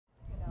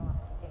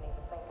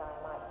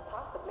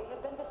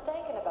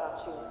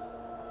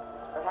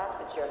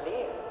it's your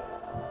beer.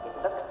 It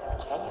looks so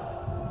genuine.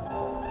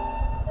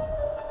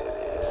 It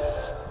is.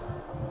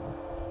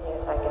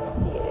 Yes, I can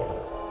see it is.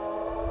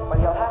 Well,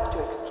 you'll have to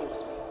excuse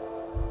me.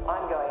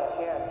 I'm going in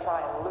here and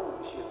try and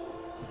lose you.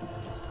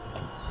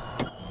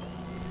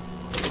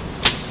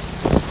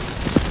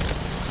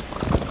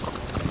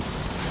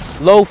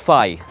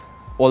 Lo-fi,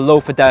 or low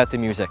fidelity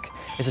music,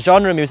 is a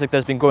genre of music that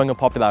has been growing in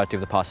popularity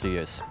over the past few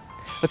years.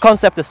 The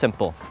concept is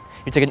simple.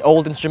 You take an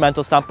old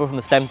instrumental sample from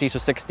the 70s or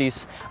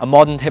 60s, a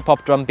modern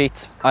hip-hop drum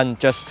beat, and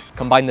just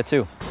combine the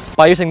two.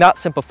 By using that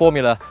simple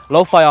formula,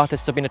 lo-fi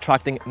artists have been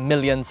attracting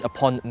millions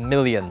upon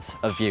millions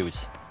of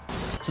views.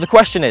 So the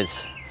question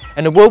is,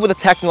 in a world where the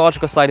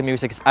technological side of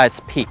music is at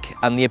its peak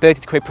and the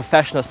ability to create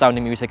professional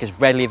sounding music is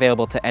readily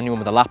available to anyone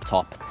with a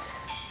laptop,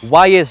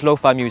 why is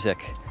lo-fi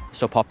music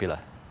so popular?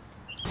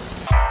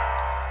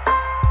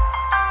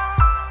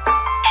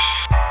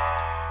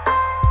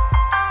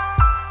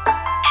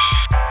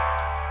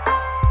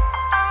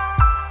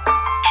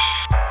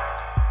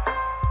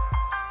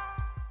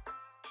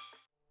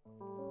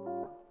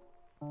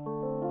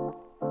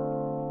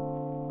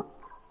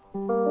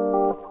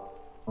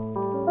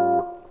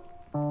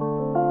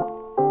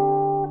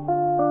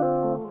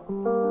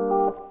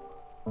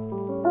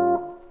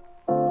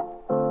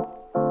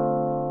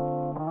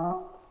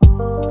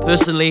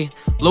 Personally,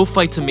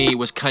 lo-fi to me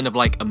was kind of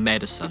like a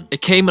medicine.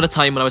 It came at a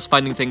time when I was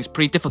finding things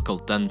pretty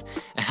difficult, and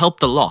it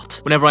helped a lot.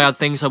 Whenever I had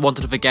things I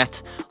wanted to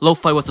forget,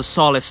 lo-fi was the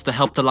solace that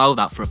helped allow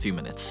that for a few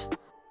minutes.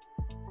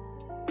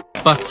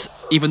 But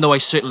even though I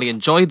certainly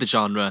enjoyed the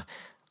genre,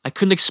 I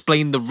couldn't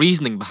explain the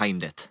reasoning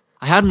behind it.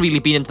 I hadn't really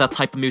been into that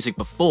type of music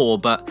before,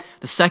 but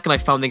the second I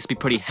found things to be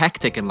pretty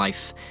hectic in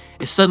life,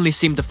 it suddenly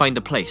seemed to find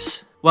a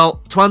place.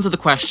 Well, to answer the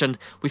question,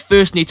 we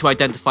first need to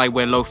identify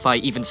where lo-fi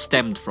even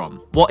stemmed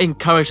from. What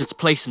encouraged its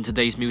place in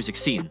today's music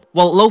scene?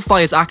 Well, lo-fi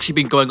has actually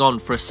been going on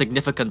for a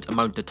significant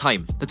amount of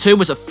time. The term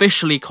was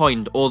officially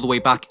coined all the way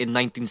back in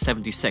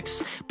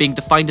 1976, being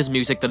defined as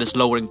music that is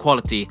lower in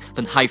quality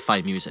than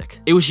hi-fi music.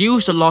 It was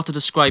used a lot to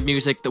describe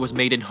music that was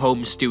made in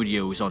home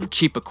studios on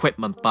cheap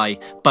equipment by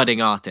budding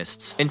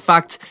artists. In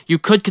fact, you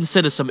could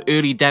consider some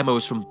early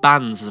demos from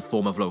bands as a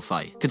form of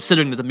lo-fi,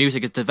 considering that the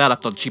music is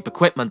developed on cheap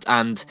equipment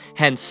and,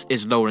 hence,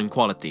 is lower in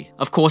quality.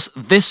 Of course,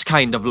 this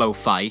kind of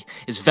lo-fi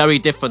is very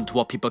different to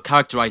what people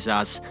characterize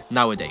as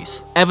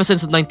nowadays. Ever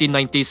since the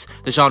 1990s,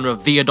 the genre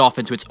veered off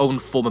into its own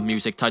form of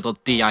music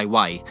titled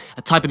DIY,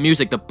 a type of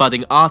music that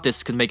budding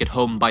artists can make at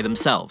home by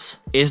themselves.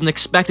 It isn't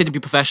expected to be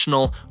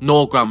professional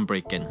nor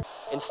groundbreaking.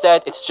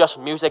 Instead, it's just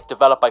music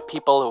developed by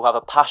people who have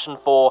a passion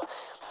for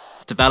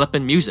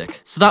developing music.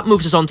 So that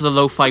moves us on to the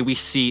lo-fi we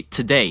see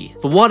today.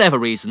 For whatever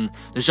reason,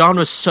 the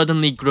genre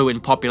suddenly grew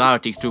in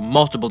popularity through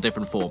multiple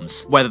different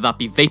forms, whether that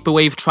be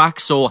vaporwave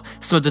tracks or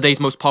some of today's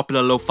most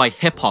popular lo-fi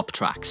hip-hop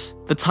tracks.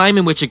 The time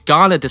in which it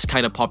garnered this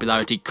kind of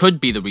popularity could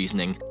be the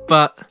reasoning,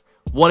 but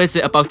what is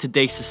it about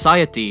today's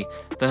society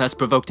that has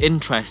provoked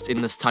interest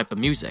in this type of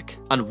music?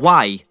 And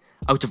why,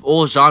 out of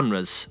all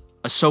genres,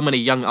 are so many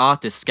young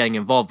artists getting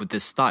involved with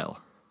this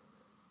style?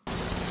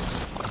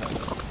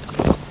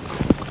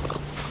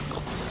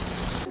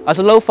 As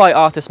a lo-fi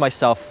artist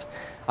myself,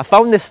 I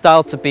found this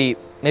style to be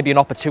maybe an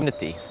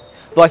opportunity.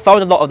 Though I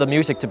found a lot of the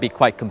music to be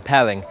quite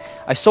compelling,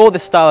 I saw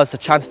this style as a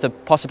chance to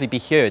possibly be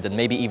heard and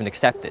maybe even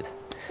accepted.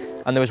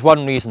 And there was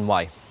one reason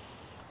why.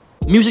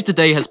 Music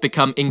today has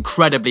become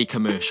incredibly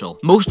commercial.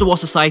 Most of what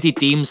society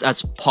deems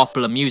as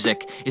popular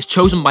music is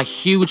chosen by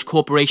huge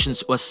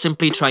corporations who are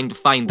simply trying to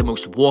find the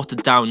most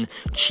watered-down,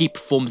 cheap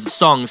forms of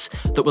songs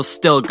that will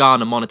still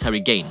garner monetary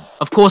gain.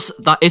 Of course,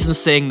 that isn't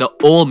saying that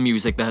all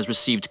music that has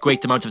received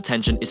great amounts of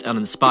attention is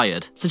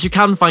uninspired, since you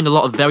can find a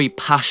lot of very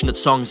passionate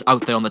songs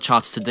out there on the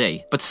charts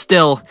today. But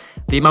still,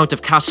 the amount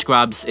of cash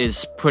grabs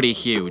is pretty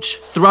huge.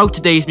 Throughout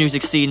today's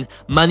music scene,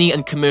 money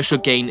and commercial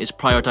gain is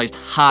prioritized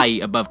high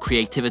above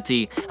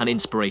creativity and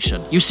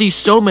inspiration. You see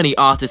so many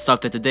artists out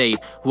there today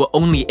who are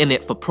only in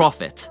it for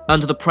profit.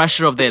 Under the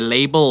pressure of their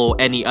label or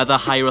any other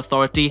higher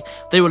authority,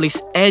 they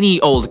release any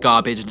old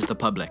garbage into the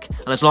public,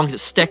 and as long as it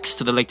sticks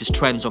to the latest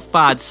trends or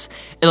fads,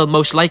 it'll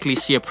most likely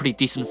see a pretty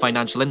decent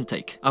financial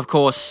intake. Of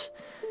course,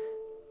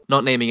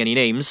 not naming any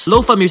names.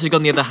 Lo-fi music,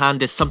 on the other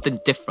hand, is something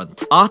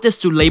different.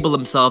 Artists who label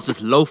themselves as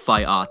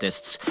lo-fi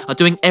artists are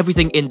doing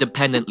everything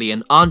independently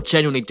and aren't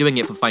genuinely doing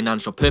it for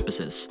financial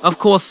purposes. Of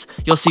course,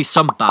 you'll see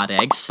some bad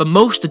eggs, but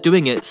most are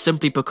doing it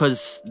simply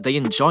because they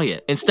enjoy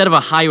it. Instead of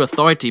a higher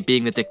authority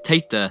being the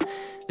dictator,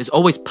 there's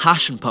always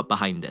passion put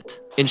behind it.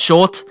 In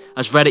short,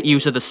 as Reddit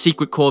user The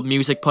Secret Chord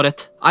Music put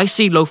it, I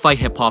see lo-fi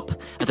hip-hop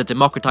as a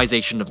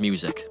democratization of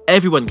music.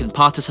 Everyone can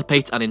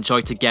participate and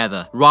enjoy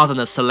together, rather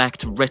than a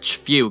select, rich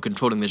few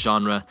controlling the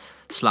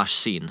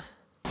genre/scene.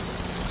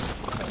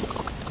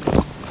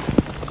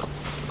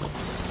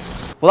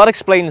 Well, that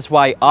explains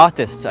why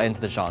artists are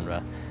into the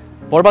genre.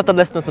 What about the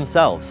listeners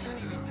themselves?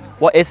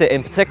 What is it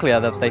in particular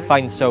that they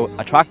find so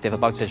attractive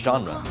about this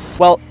genre?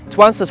 Well,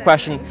 to answer this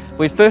question,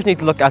 we first need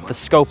to look at the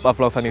scope of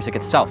lo-fi music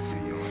itself.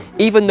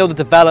 Even though the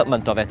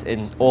development of it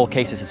in all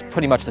cases is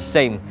pretty much the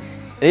same,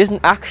 it isn't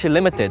actually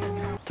limited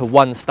to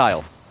one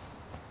style.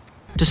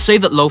 To say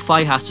that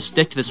lo-fi has to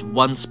stick to this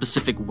one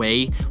specific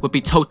way would be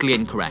totally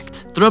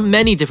incorrect. There are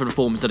many different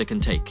forms that it can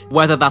take,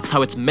 whether that's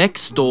how it's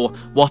mixed or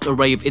what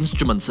array of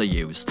instruments are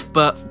used.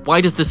 But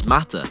why does this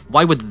matter?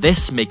 Why would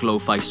this make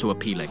lo-fi so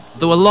appealing?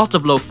 Though a lot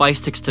of lo-fi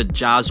sticks to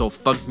jazz or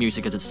funk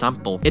music as its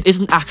sample, it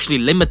isn't actually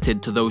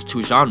limited to those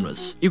two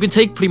genres. You can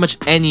take pretty much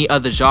any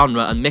other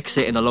genre and mix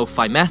it in a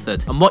lo-fi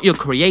method, and what you'll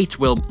create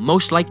will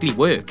most likely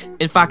work.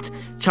 In fact,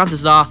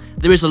 chances are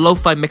there is a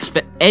lo-fi mix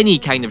for any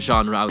kind of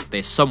genre out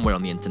there somewhere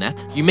on the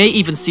internet. You may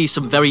even see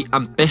some very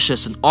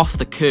ambitious and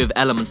off-the-curve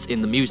elements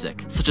in the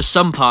music, such as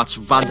some parts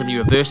randomly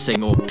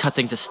reversing or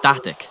cutting to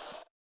static.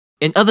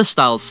 In other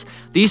styles,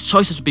 these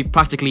choices would be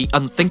practically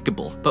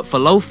unthinkable, but for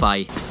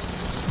lo-fi,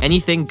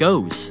 anything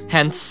goes.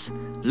 Hence,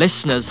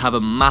 listeners have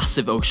a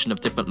massive ocean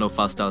of different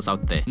lo-fi styles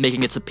out there,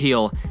 making its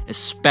appeal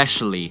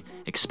especially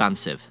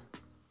expansive.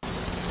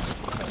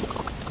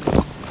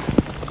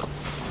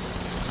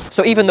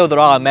 So even though there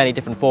are many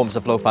different forms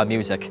of lo-fi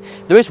music,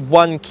 there is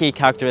one key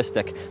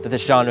characteristic that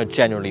this genre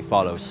generally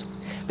follows.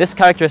 This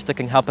characteristic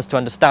can help us to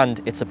understand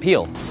its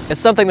appeal.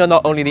 It's something that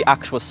not only the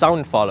actual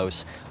sound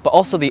follows, but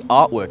also the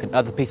artwork and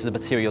other pieces of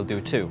material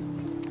do too.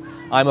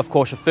 I'm of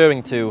course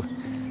referring to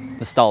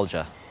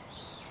nostalgia.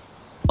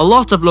 A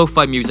lot of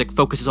lo-fi music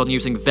focuses on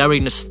using very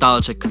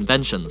nostalgic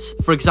conventions.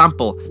 For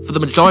example, for the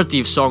majority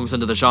of songs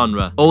under the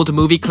genre, old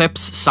movie clips,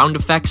 sound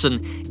effects,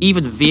 and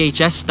even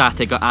VHS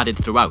static are added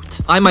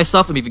throughout. I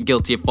myself am even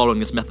guilty of following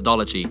this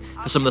methodology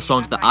for some of the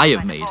songs that I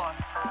have made. When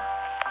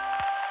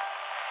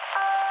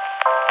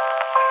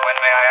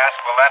may I ask,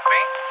 will that be?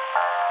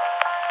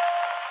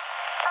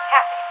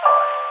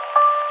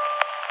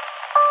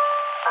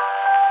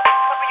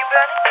 What were you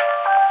burning?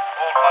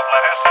 Old love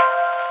letters.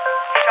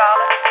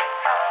 Charlotte?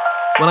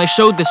 When I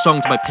showed this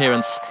song to my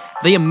parents,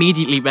 they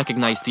immediately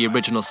recognized the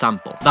original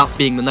sample, that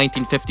being the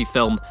 1950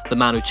 film The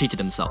Man Who Cheated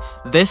Himself.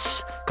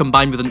 This,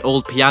 combined with an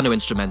old piano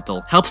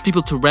instrumental, helps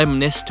people to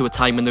reminisce to a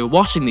time when they were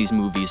watching these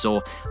movies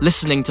or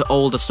listening to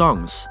older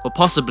songs, or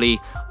possibly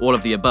all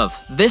of the above.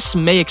 This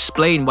may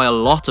explain why a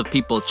lot of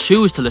people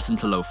choose to listen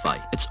to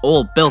lo-fi. It's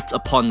all built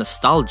upon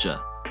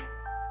nostalgia.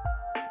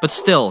 But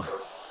still,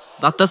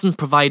 that doesn't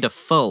provide a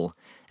full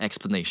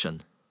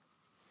explanation.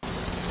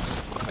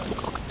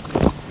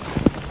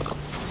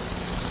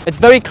 It's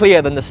very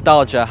clear that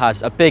nostalgia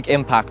has a big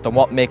impact on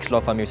what makes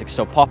lo-fi music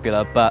so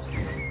popular, but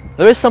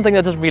there is something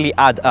that doesn't really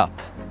add up.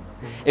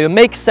 It would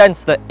make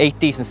sense that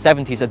 80s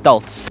and 70s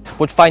adults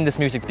would find this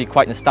music to be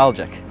quite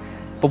nostalgic.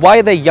 But why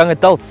are they young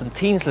adults and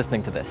teens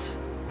listening to this?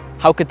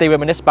 How could they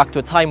reminisce back to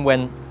a time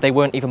when they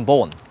weren't even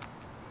born?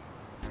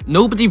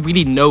 Nobody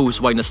really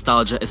knows why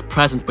nostalgia is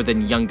present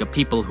within younger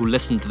people who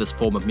listen to this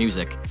form of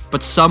music,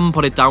 but some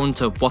put it down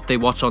to what they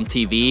watch on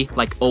TV,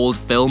 like old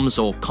films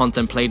or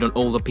content played on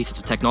older pieces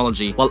of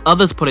technology, while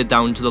others put it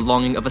down to the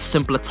longing of a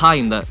simpler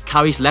time that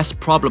carries less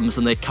problems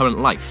than their current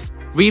life.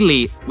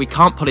 Really, we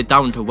can't put it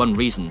down to one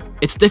reason.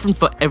 It's different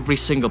for every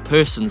single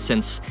person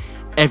since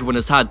everyone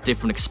has had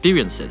different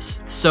experiences.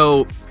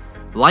 So,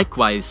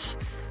 likewise,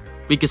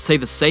 we could say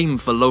the same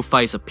for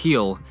lo-fi's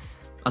appeal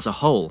as a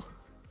whole.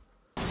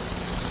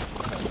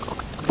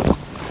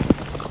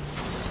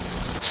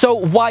 So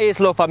why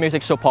is lo-fi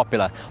music so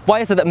popular?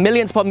 Why is it that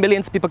millions upon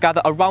millions of people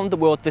gather around the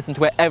world to listen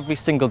to it every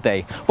single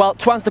day? Well,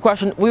 to answer the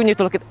question, we need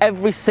to look at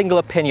every single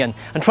opinion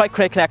and try to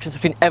create connections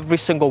between every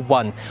single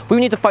one. We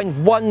need to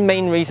find one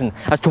main reason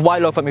as to why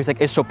lo-fi music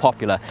is so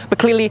popular. But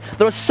clearly,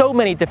 there are so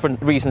many different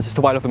reasons as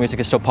to why lo-fi music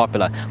is so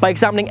popular. By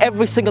examining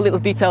every single little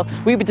detail,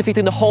 we'll be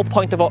defeating the whole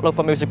point of what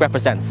lo-fi music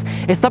represents.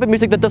 It's the type of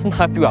music that doesn't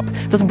hype you up,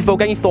 doesn't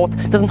provoke any thought,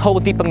 doesn't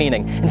hold deeper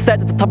meaning.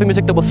 Instead, it's the type of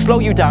music that will slow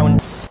you down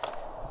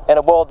in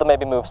a world that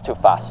maybe moves too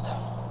fast.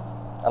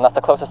 And that's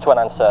the closest to an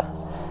answer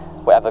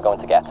we're ever going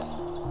to get.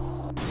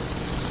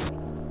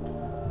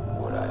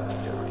 Would I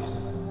need a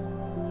reason?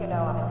 You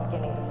know, I'm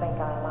beginning to think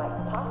I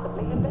might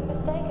possibly have been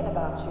mistaken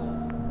about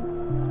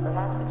you.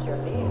 Perhaps it's your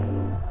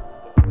beard.